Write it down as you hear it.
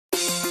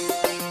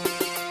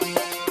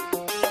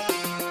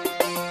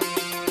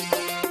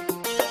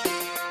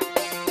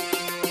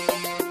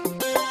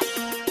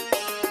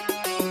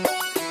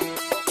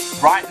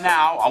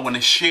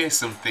want to share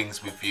some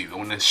things with you. I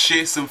want to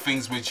share some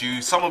things with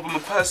you. Some of them are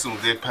personal.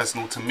 They're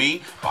personal to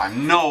me, but I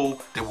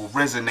know they will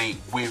resonate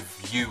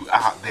with you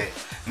out there.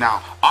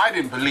 Now, I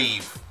didn't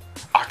believe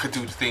I could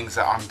do the things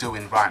that I'm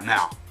doing right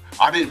now.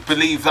 I didn't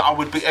believe that I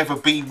would ever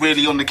be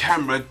really on the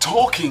camera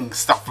talking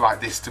stuff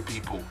like this to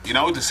people, you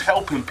know, just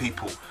helping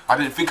people. I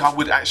didn't think I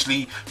would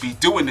actually be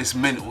doing this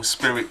mental,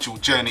 spiritual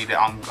journey that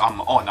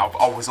I'm on. I've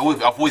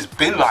always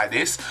been like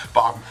this,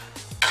 but I'm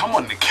come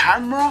on the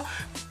camera,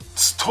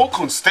 talk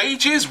on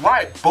stages,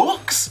 write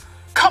books.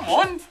 Come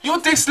on, you're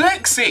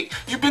dyslexic.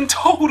 You've been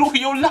told all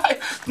your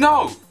life.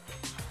 No,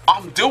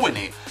 I'm doing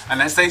it.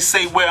 And as they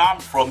say where I'm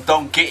from,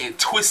 don't get it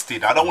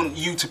twisted. I don't want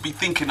you to be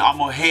thinking I'm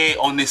here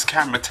on this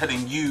camera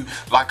telling you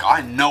like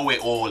I know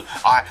it all.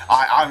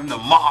 I'm the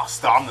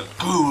master, I'm the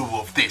guru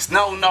of this.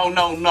 No.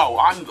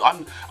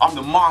 I'm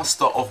the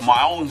master of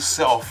my own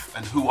self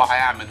and who I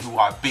am and who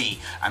I be.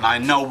 And I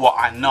know what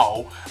I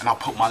know, and I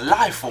put my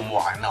life on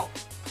what I know.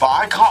 But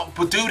I can't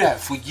do that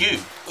for you.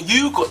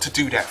 You got to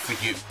do that for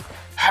you.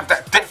 Have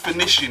that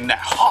definition, that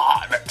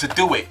heart to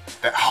do it,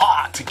 that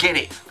heart to get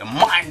it, the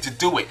mind to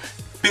do it.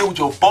 Build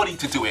your body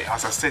to do it.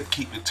 As I said,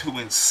 keep the two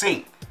in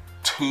sync.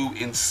 Two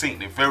in sync.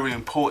 They're very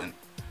important.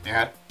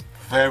 Yeah?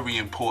 Very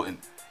important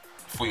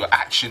for your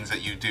actions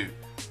that you do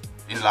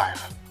in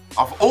life.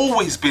 I've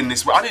always been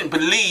this way. I didn't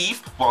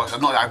believe, well,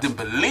 not that I didn't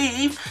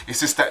believe, it's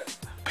just that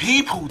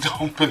people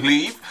don't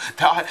believe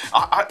that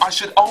I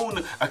should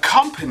own a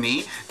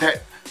company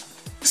that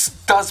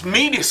does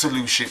media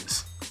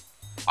solutions.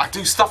 I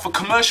do stuff for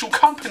commercial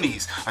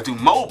companies. I do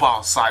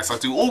mobile sites. I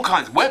do all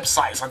kinds of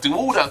websites. I do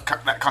all that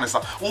kind of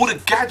stuff. All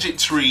the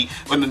gadgetry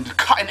and the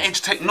cutting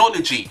edge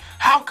technology.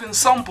 How can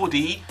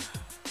somebody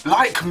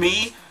like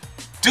me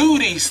do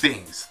these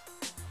things?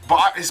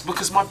 But it's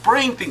because my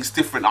brain thinks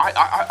different.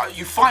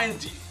 You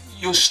find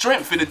your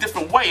strength in a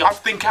different way. I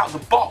think out the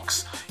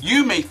box.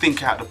 You may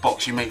think out the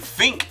box. You may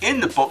think in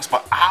the box,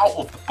 but out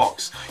of the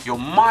box. Your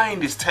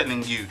mind is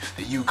telling you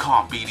that you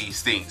can't be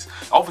these things.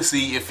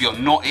 Obviously, if you're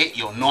not it,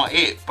 you're not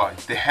it. But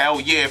the hell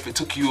yeah, if it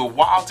took you a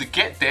while to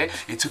get there,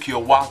 it took you a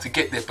while to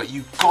get there, but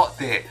you got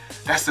there.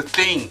 That's the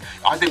thing.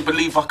 I didn't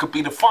believe I could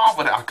be the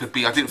father that I could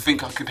be. I didn't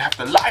think I could have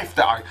the life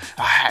that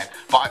I had.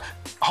 But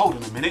hold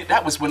on a minute,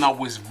 that was when I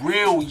was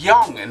real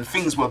young and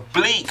things were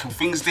bleak and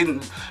things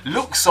didn't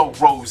look so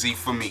rosy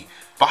for me.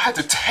 But I had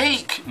to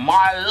take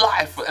my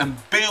life and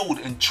build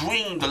and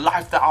dream the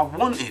life that I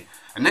wanted.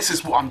 And this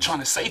is what I'm trying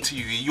to say to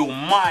you. Your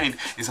mind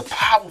is a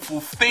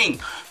powerful thing.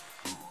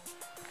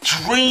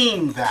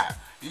 Dream that.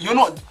 You're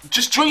not,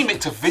 just dream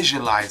it to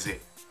visualize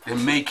it.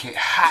 Then make it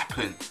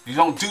happen. You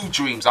don't do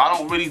dreams. I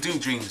don't really do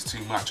dreams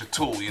too much at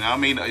all. You know what I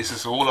mean? It's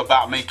just all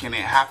about making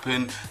it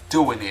happen,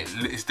 doing it.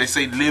 They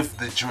say live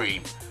the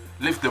dream.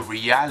 Live the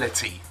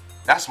reality.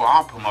 That's what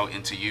I'm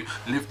promoting to you.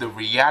 Live the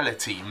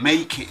reality.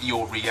 Make it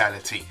your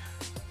reality.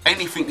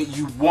 Anything that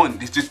you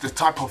want is just the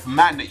type of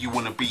man that you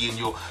want to be in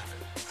your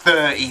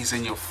 30s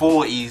and your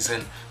 40s,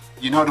 and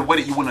you know the way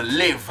that you want to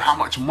live. How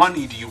much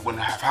money do you want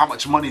to have? How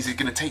much money is it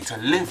going to take to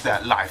live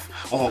that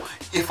life? Or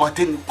if I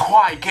didn't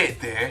quite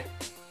get there,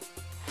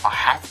 I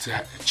have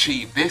to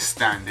achieve this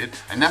standard.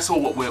 And that's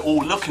all what we're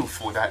all looking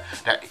for, that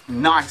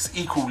nice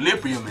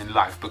equilibrium in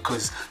life,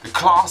 because the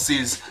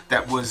classes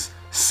that was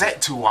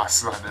set to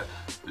us, like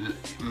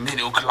the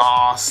middle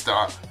class,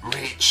 the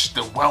rich,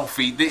 the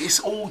wealthy, it's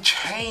all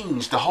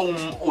changed.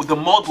 The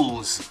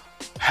models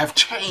have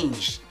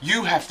changed.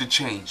 You have to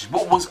change.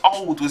 What was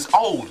old was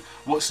old.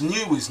 What's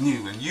new is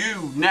new. And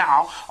you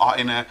now are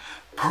in a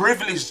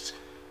privileged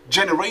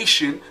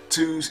generation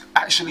to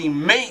actually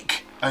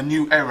make a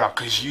new era,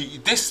 because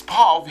this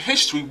part of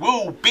history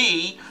will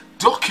be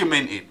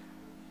documented.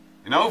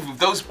 You know,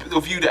 those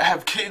of you that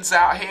have kids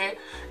out here,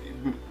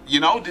 you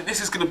know, this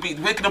is going to be,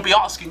 we're going to be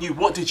asking you,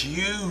 what did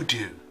you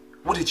do?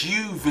 What did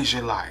you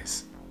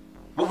visualize?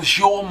 What was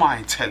your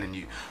mind telling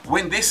you?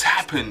 When this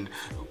happened,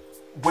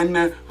 when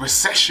the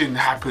recession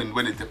happened,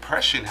 when the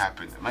depression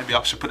happened, maybe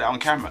I should put that on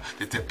camera,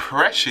 the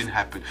depression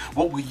happened,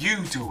 what were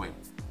you doing?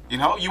 You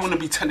know, you want to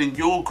be telling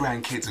your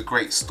grandkids a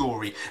great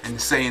story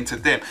and saying to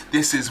them,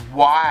 this is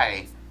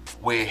why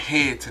we're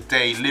here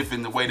today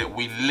living the way that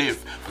we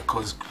live,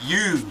 because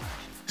you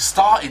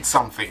started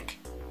something.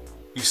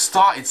 You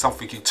started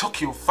something, you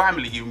took your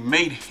family, you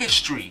made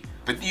history.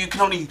 But you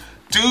can only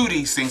do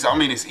these things. I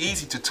mean, it's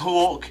easy to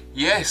talk,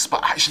 yes,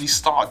 but actually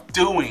start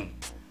doing,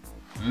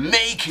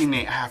 making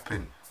it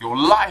happen. Your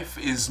life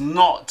is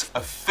not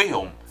a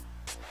film,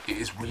 it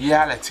is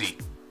reality.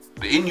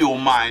 But in your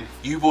mind,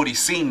 you've already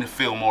seen the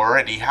film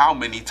already. How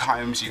many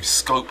times you've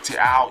scoped it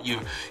out, you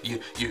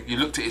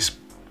looked at its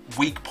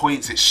weak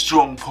points, its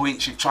strong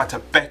points, you tried to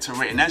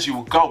better it, and as you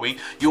were going,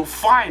 you'll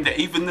find that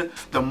even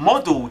the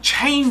model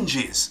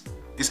changes.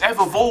 It's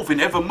ever evolving,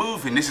 ever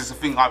moving. This is the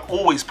thing I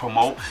always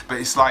promote, but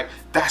it's like,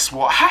 that's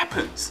what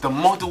happens. The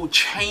model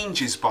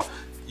changes, but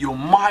your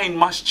mind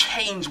must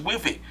change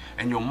with it.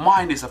 And your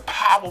mind is a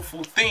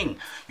powerful thing.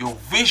 Your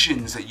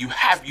visions that you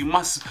have, you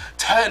must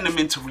turn them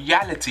into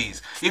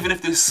realities. Even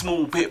if they're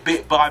small,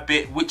 bit by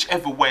bit,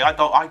 whichever way.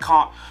 I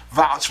can't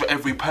vouch for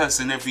every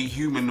person, every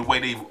human, the way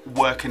they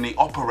work and they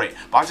operate.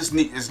 But I just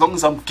need, as long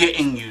as I'm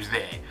getting you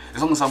there,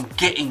 as long as I'm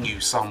getting you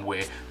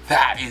somewhere,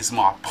 that is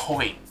my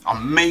point.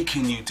 I'm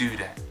making you do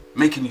that.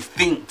 Making you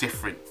think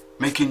different.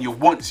 Making your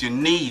wants, your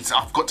needs.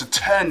 I've got to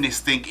turn this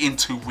thing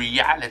into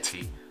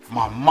reality.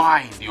 My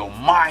mind, your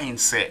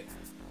mindset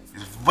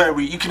is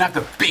very, you can have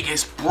the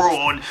biggest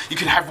brawn, you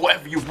can have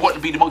whatever you want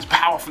to be, the most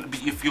powerful,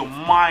 but if your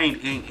mind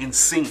in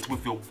sync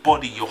with your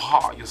body, your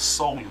heart, your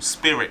soul, your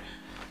spirit,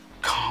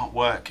 can't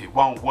work, it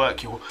won't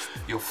work. You'll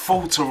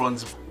falter on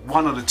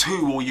one or the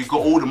two, or you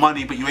got all the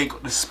money but you ain't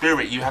got the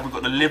spirit, you haven't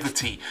got the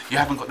liberty, you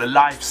haven't got the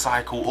life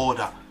cycle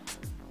order.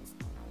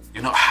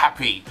 You're not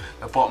happy.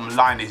 The bottom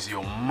line is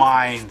your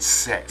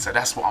mindset. So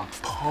that's what I'm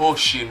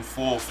pushing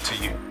forth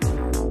to you.